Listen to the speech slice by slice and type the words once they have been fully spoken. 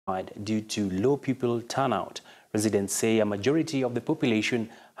due to low pupil turnout. Residents say a majority of the population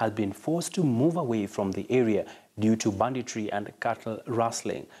has been forced to move away from the area due to banditry and cattle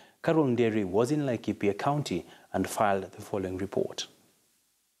rustling. Carol Nderi was in Laikipia County and filed the following report.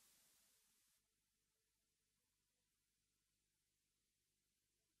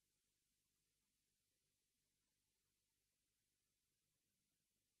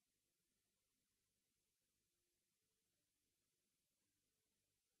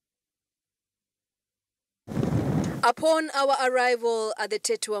 Upon our arrival at the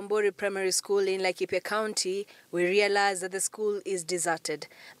Tetuambori Primary School in Laikipia County, we realized that the school is deserted,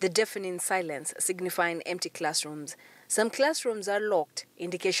 the deafening silence signifying empty classrooms. Some classrooms are locked,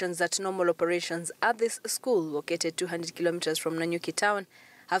 indications that normal operations at this school, located 200 kilometers from Nanyuki town,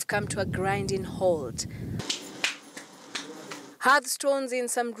 have come to a grinding halt. Hearthstones in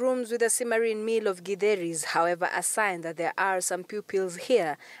some rooms with a simmering meal of githeri's, however, a sign that there are some pupils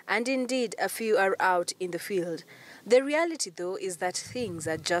here, and indeed a few are out in the field. The reality, though, is that things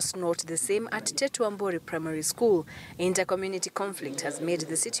are just not the same at Tetuambori Primary School. Inter-community conflict has made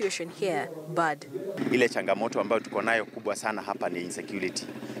the situation here bad. Ile changamoto ambayo tuko nayo kubwa sana hapa ni insecurity,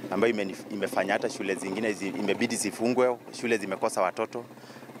 ambayo imefanya hata shule zingine imebidi zifungwe, shule zimekosa watoto.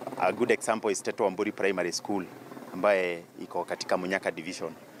 A good example is Tetuambori Primary School, ambaye iko katika Munyaka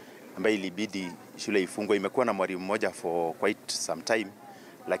division, ambaye ilibidi shule ifungwe. Imekuwa na mwalimu mmoja for quite some time,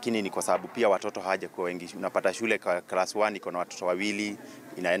 lakini ni kwa sababu pia watoto hawaja kwa wengi. Unapata shule class 1 iko na watoto wawili,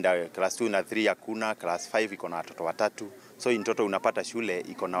 inaenda class 2 na 3 hakuna, class 5 iko na watoto watatu. So in total unapata shule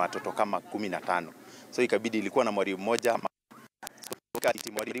iko na watoto kama 15. So ikabidi ilikuwa na mwalimu mmoja.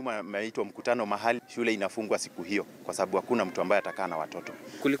 Wakati mwalimu ameitwa mkutano mahali, shule inafungwa siku hiyo kwa sababu hakuna mtu ambaye atakaa na watoto.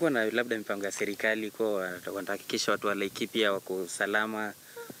 Kulikuwa na labda mipango ya serikali kwa wanahakikisha watu wa Laikipia wako salama?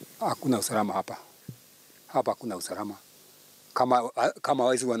 Hakuna usalama hapa. Hapa hakuna usalama. Kama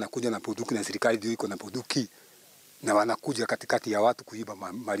waizi wanakuja na bunduki, na serikali ndio iko na bunduki, na wanakuja katikati ya watu kuiba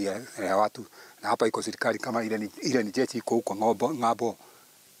mali ya watu, na hapa iko serikali. Kama ile ni jeshi iko huko ngabo,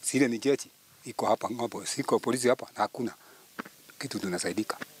 si ile ni jeshi iko hapa ngabo, siko polisi hapa, na hakuna kitu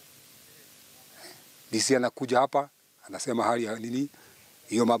tunasaidika. Disi anakuja hapa anasema hali ya nini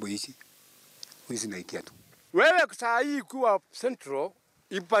hiyo mambo hizi hizi naikia tu. Wewe saa hii kuwa central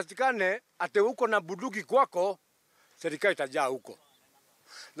ipatikane ate huko na bunduki kwako, serikali itajaa huko.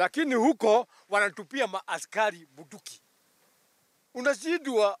 Lakini huko wanatupia maaskari bunduki.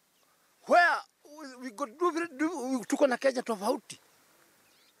 Unashindwa where we go tuko na Kenya tofauti.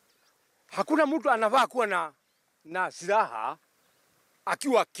 Hakuna mtu anavaa kuwa na silaha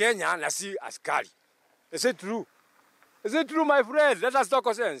akiwa Kenya na si askari. Is it true? Is it true, my friend? Let us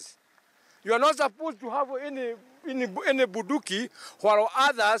talk sense. You are not supposed to have any bunduki while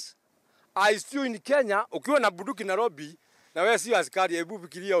others are still in Kenya. Ukiwa na bunduki Nairobi na wewe si askari, hebu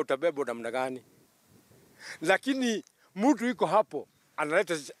fikiria utabebwa namna gani? Lakini mtu yuko hapo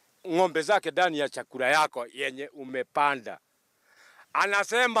analeta ng'ombe zake ndani ya chakula yako yenye umepanda.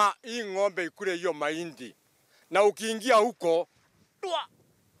 Anasema hii ng'ombe ikule hiyo mahindi. Na ukiingia huko,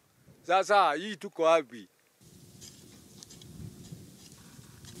 sasa hii tuko wapi?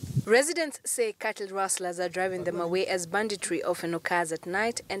 Residents say cattle rustlers are driving them away as banditry often occurs at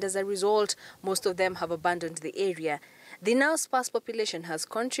night, and as a result, most of them have abandoned the area. The now sparse population has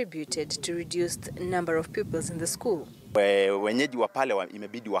contributed to reduced number of pupils in the school. Wenyeji wa pale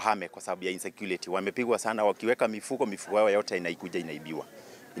imebidi wahame kwa sababu ya insecurity. Wamepigwa sana, wakiweka mifuko yao yote inaikuja inaibiwa.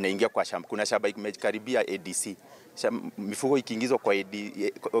 Inaingia kwa shamba. Kuna shamba imekaribia ADC. Mifuko ikiingizwa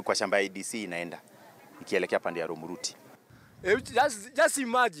kwa shamba ya ADC inaenda ikielekea pande ya Romuruti. Just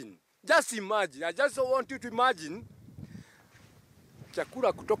imagine. I just want you to imagine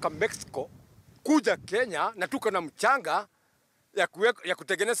chakula kutoka Mexico kuja Kenya na tuko na mchanga ya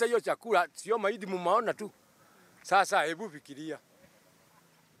kutengeneza hiyo chakula, sio mahindi mumaona tu. Sasa hebu fikiria.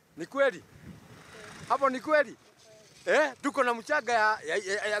 Ni kweli? Hapo ni kweli? Tuko na mchanga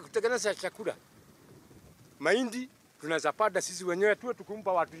ya kutengeneza chakula. Mahindi tunaweza panda sisi wenyewe tu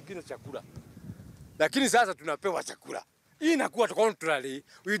tukumpa watu wengine chakula. Lakini sasa tunapewa chakula. Hii inakuwa contrary,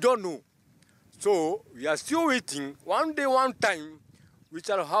 we don't know. So we are still waiting. One day, one time, we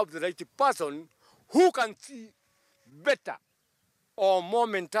shall have the right person who can see better or more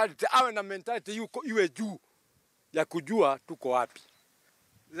mentality. Awe na mentality iwe juu ya kujua tuko wapi.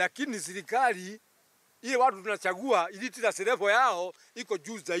 Lakini serikali ile watu tunachagua iliti na servo yao iko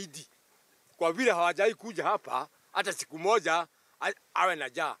juu zaidi. Kwa vile hawajai kuja hapa hata siku moja awe na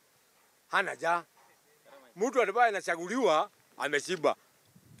njaa. Hana njaa. Mtu ambaye anachaguliwa ameshiba.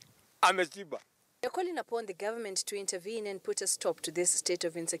 They're calling upon the government to intervene and put a stop to this state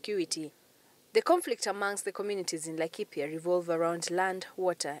of insecurity. The conflict amongst the communities in Laikipia revolve around land,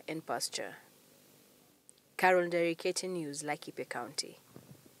 water and pasture. Carol Nderi, KTN News, Laikipia County.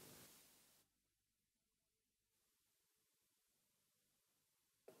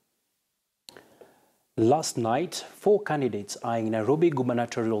 Last night, 4 candidates eyeing Nairobi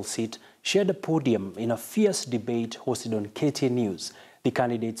gubernatorial seat shared a podium in a fierce debate hosted on KTN News. The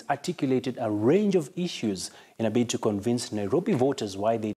candidates articulated a range of issues in a bid to convince Nairobi voters why they